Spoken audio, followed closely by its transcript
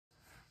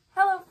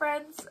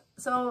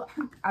So,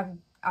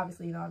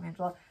 obviously, you know I'm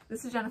Angela.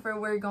 This is Jennifer.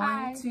 We're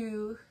going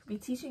to be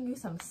teaching you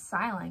some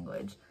sign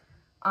language.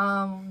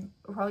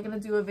 We're probably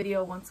going to do a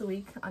video once a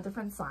week on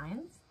different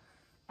signs.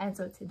 And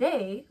so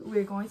today,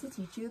 we're going to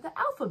teach you the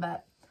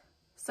alphabet.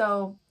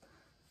 So,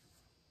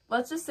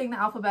 let's just sing the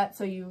alphabet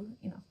so you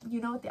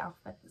know what the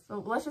alphabet is.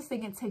 So, let's just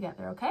sing it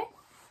together, okay?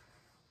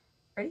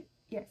 Ready?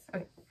 Yes.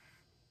 Okay.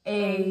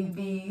 A,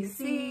 B,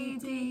 C,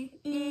 D,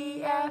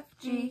 E, F,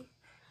 G,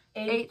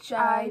 H,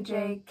 I,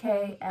 J,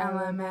 K, L,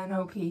 M, N,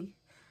 O, P,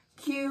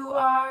 Q,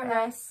 R,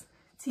 S,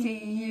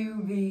 T,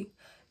 U, V,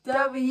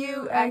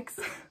 W, X,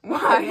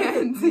 Y,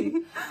 and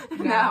Z.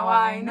 Now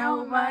I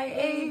know my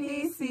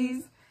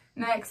ABCs.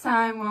 Next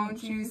time,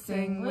 won't you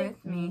sing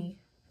with me?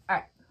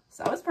 Alright,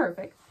 so that was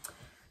perfect.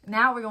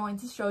 Now we're going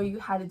to show you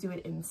how to do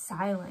it in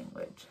sign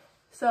language.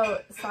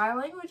 So, sign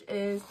language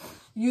is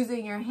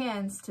using your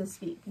hands to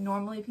speak.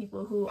 Normally,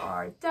 people who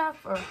are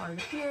deaf or hard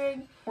of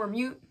hearing or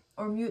mute,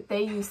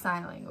 they use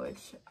sign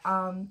language.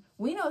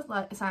 We know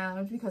sign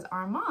language because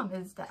our mom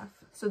is deaf.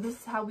 So, this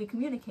is how we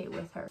communicate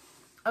with her.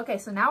 Okay,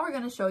 so now we're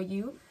going to show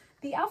you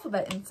the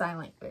alphabet in sign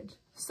language.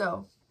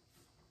 So,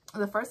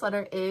 the first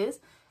letter is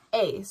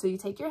A. So, you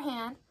take your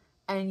hand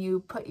and you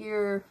put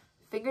your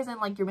fingers in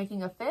like you're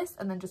making a fist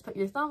and then just put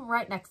your thumb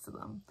right next to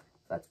them.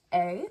 So, that's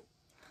A.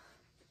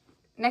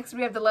 Next,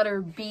 we have the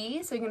letter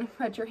B. So you're going to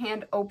put your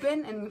hand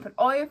open and you put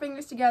all your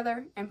fingers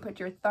together and put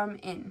your thumb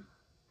in.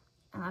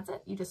 And that's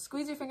it. You just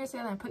squeeze your fingers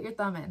together and put your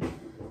thumb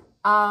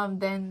in.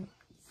 Then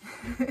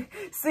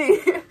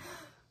C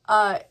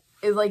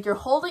is like you're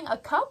holding a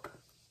cup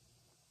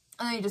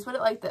and then you just put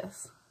it like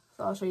this.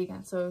 So I'll show you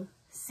again. So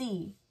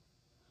C.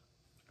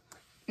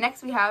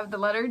 Next, we have the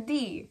letter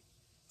D.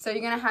 So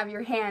you're going to have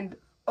your hand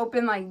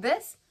open like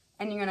this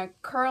and you're going to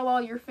curl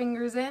all your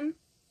fingers in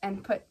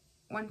and put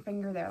one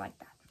finger there like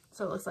that.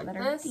 So it looks like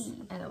letter this,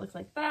 D. and it looks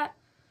like that.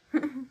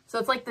 So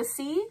it's like the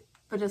C,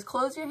 but just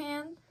close your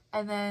hand,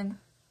 and then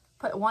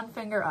put one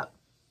finger up.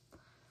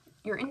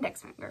 Your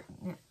index finger.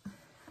 Yeah.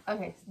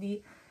 Okay, so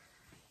the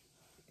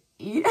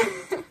E.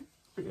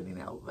 Forgetting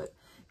the alphabet.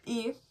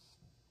 E.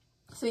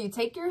 So you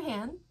take your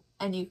hand,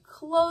 and you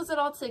close it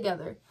all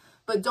together.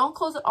 But don't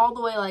close it all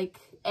the way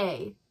like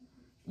A.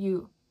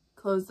 You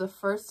close the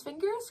first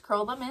fingers,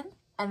 curl them in,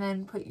 and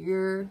then put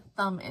your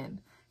thumb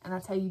in. And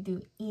that's how you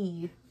do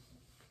E.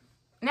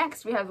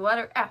 Next, we have the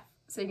letter F.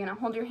 So you're going to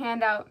hold your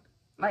hand out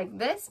like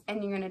this,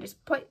 and you're going to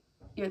just put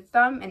your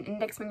thumb and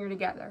index finger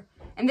together.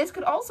 And this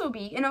could also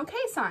be an okay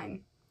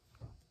sign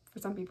for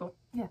some people.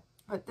 Yeah,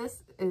 but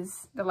this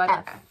is the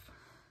letter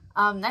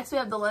F. Next, we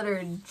have the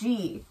letter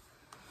G.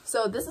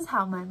 So this is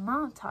how my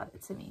mom taught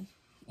it to me.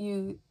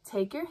 You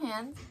take your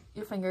hands,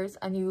 your fingers,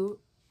 and you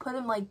put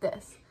them like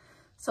this.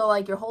 So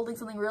like you're holding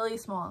something really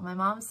small. My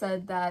mom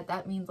said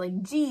that means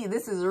like, gee,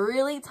 this is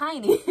really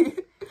tiny.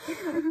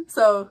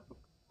 So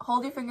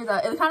hold your fingers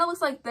out. It kind of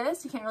looks like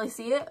this. You can't really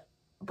see it.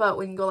 But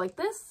when you go like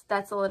this,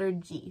 that's the letter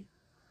G.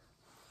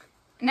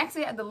 Next,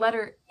 we have the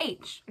letter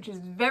H, which is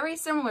very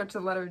similar to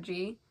the letter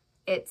G.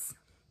 It's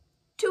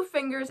 2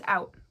 fingers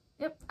out.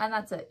 Yep, and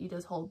that's it. You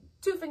just hold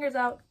 2 fingers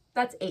out.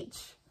 That's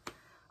H.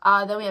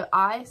 Then we have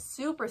I.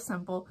 Super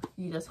simple.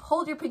 You just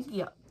hold your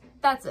pinky up.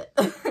 That's it.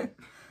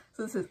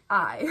 So this is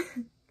I.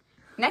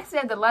 Next, we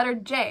have the letter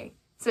J.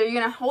 So you're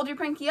going to hold your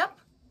pinky up,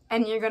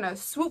 and you're going to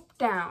swoop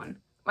down.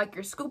 Like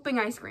you're scooping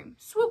ice cream.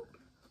 Swoop.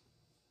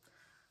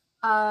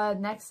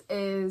 Next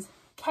is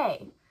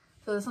K.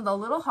 So this one's a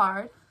little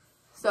hard.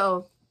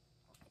 So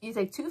you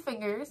take 2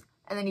 fingers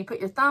and then you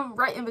put your thumb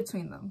right in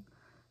between them.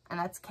 And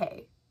that's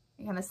K.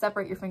 You kind of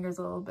separate your fingers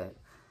a little bit.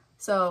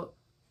 So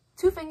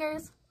 2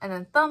 fingers and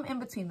then thumb in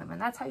between them.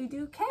 And that's how you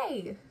do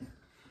K.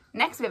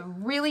 Next we have a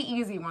really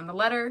easy one. The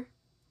letter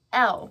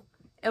L.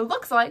 It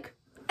looks like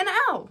an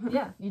L.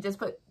 Yeah. You just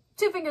put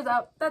 2 fingers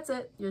out. That's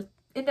it. Your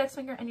index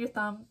finger and your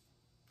thumb.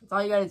 That's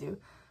all you gotta do.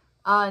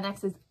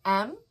 Next is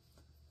M.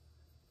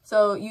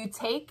 So you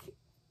take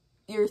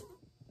your,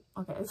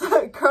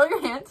 so curl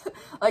your hand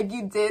like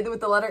you did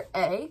with the letter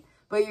A,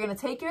 but you're gonna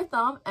take your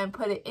thumb and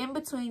put it in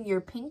between your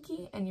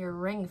pinky and your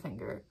ring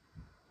finger.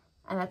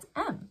 And that's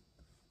M.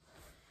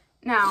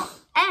 Now,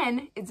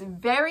 N is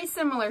very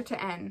similar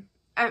to N.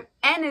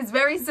 N is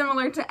very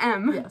similar to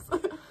M. Yes.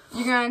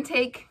 You're gonna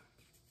take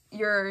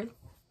your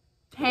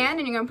hand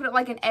and you're gonna put it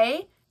like an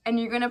A, and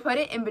you're gonna put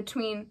it in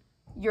between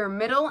your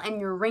middle and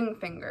your ring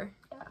finger.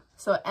 Yeah.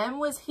 So M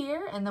was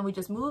here, and then we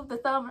just moved the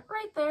thumb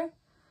right there.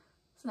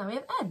 So now we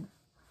have N.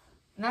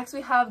 Next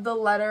we have the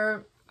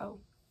letter O.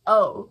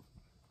 O.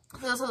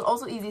 So this was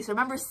also easy. So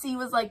remember C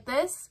was like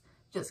this.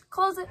 Just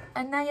close it,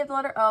 and now you have the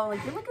letter O.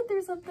 Like you're looking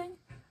through something.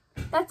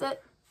 That's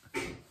it.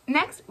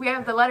 Next we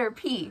have the letter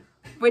P,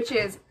 which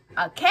is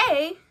a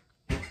K,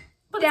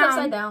 but it's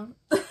upside down.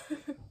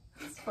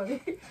 It's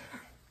funny.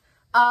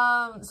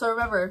 So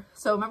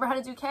remember how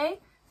to do K?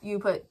 You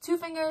put 2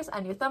 fingers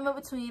and your thumb in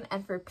between,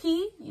 and for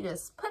P, you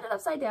just put it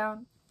upside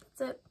down.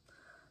 That's it.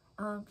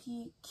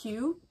 P,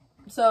 Q.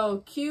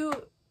 So Q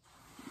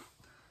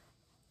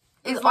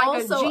is like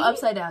also a G,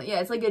 upside down. Yeah,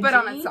 it's like a but G.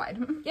 on its side.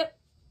 Yep.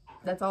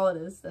 That's all it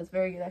is. That's a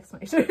very good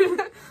explanation.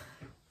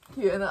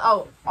 Q. And then,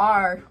 oh,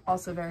 R,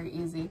 also very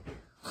easy.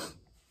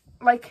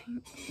 Like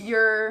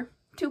your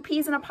 2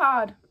 peas in a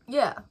pod.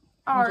 Yeah.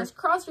 R. You just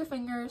cross your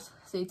fingers.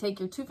 So you take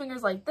your 2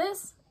 fingers like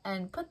this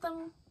and put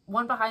them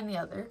one behind the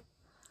other.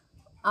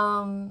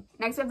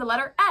 Next we have the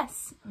letter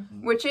S,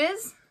 which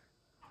is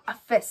a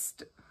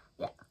fist.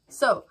 Yeah.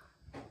 So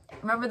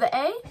remember the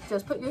A?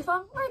 Just put your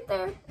thumb right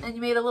there and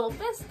you made a little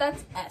fist.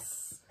 That's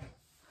S.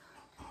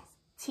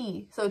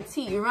 T. So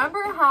T.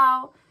 Remember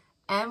how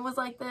M was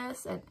like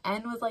this and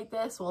N was like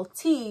this? Well,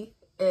 T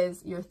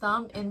is your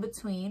thumb in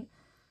between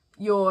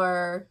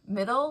your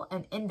middle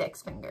and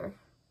index finger.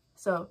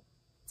 So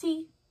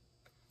T.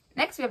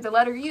 Next we have the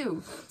letter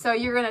U. So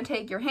you're going to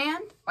take your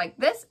hand like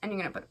this and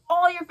you're going to put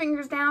all your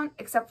fingers down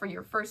except for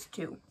your first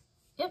 2.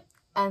 Yep.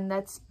 And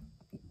that's...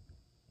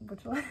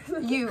 Which one?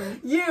 U.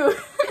 U.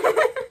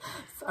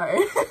 Sorry.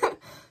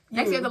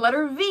 Next we have the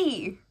letter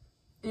V.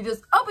 You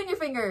just open your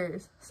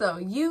fingers. So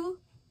U,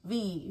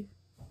 V.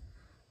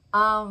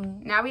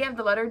 Now we have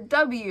the letter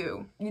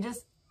W. You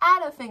just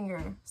add a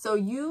finger. So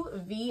U,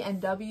 V,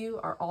 and W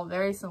are all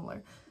very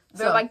similar.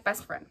 They're so, like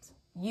best friends.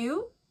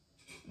 U,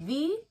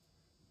 V,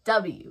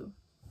 W.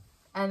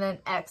 And then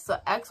X. So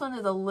X one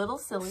is a little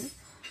silly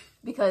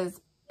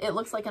because it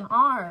looks like an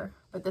R,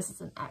 but this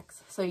is an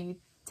X. So you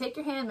take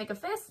your hand, make a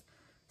fist,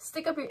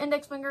 stick up your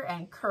index finger,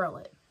 and curl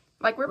it.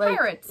 Like we're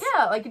pirates.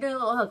 Yeah, like you're doing a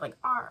little hook, like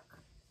R.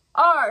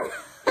 R.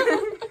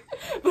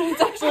 But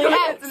it's actually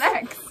X. It's an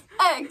X.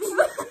 X.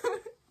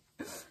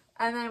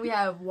 And then we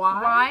have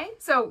Y. Y.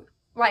 So,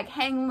 like,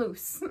 hang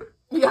loose.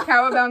 Yeah.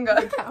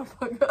 Cowabunga.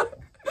 Cowabunga.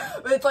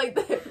 But it's like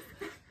this.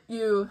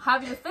 You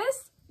have your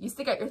fist, you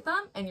stick out your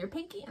thumb and your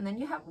pinky, and then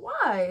you have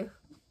Y.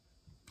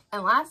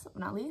 And last but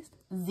not least,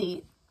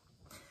 Z.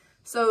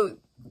 So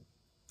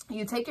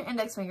you take your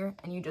index finger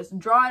and you just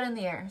draw it in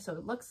the air. So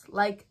it looks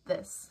like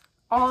this.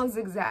 All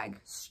zigzag.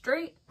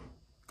 Straight,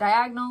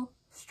 diagonal,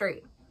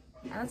 straight.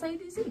 And that's how you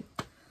do Z.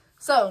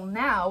 So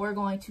now we're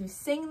going to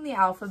sing the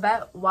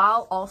alphabet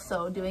while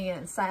also doing it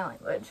in sign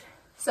language.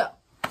 So,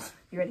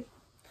 you ready?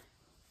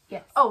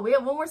 Yes. Oh, we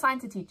have one more sign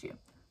to teach you.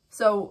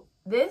 So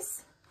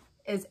this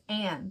is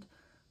and.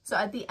 So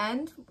at the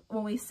end,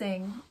 when we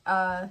sing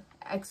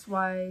X,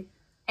 Y,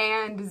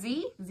 and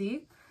Z.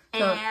 Z.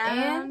 So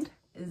and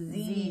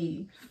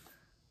Z.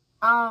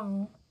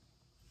 And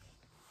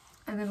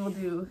then we'll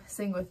do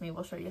sing with me.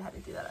 We'll show you how to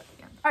do that at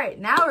the end. All right,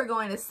 now we're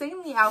going to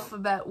sing the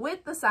alphabet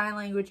with the sign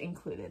language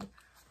included.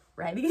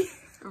 Ready?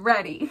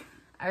 Ready.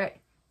 All right.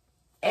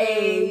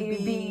 A,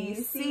 B,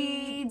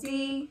 C,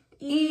 D,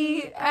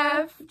 E,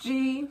 F,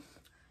 G,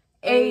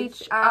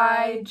 H,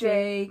 I,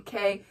 J,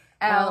 K,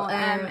 L,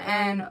 M,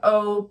 N,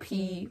 O,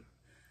 P,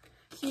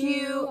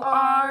 Q,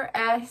 R,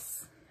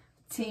 S,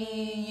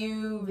 T,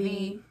 U,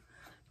 V,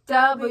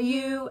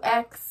 W,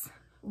 X,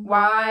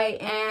 Y,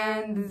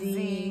 and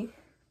Z.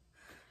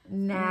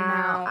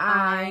 Now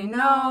I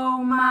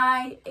know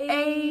my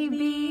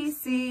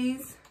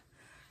ABCs.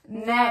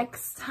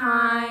 Next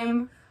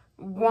time,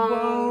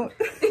 won't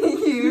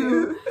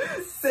you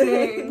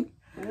sing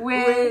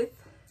with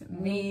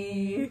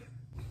me?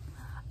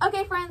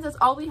 Okay, friends, that's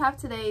all we have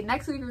today.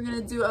 Next week, we're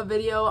going to do a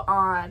video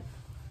on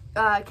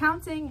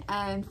counting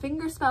and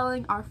finger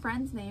spelling our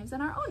friends' names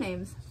and our own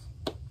names.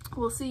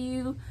 We'll see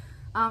you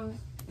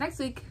next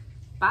week.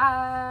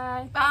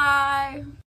 Bye. Bye.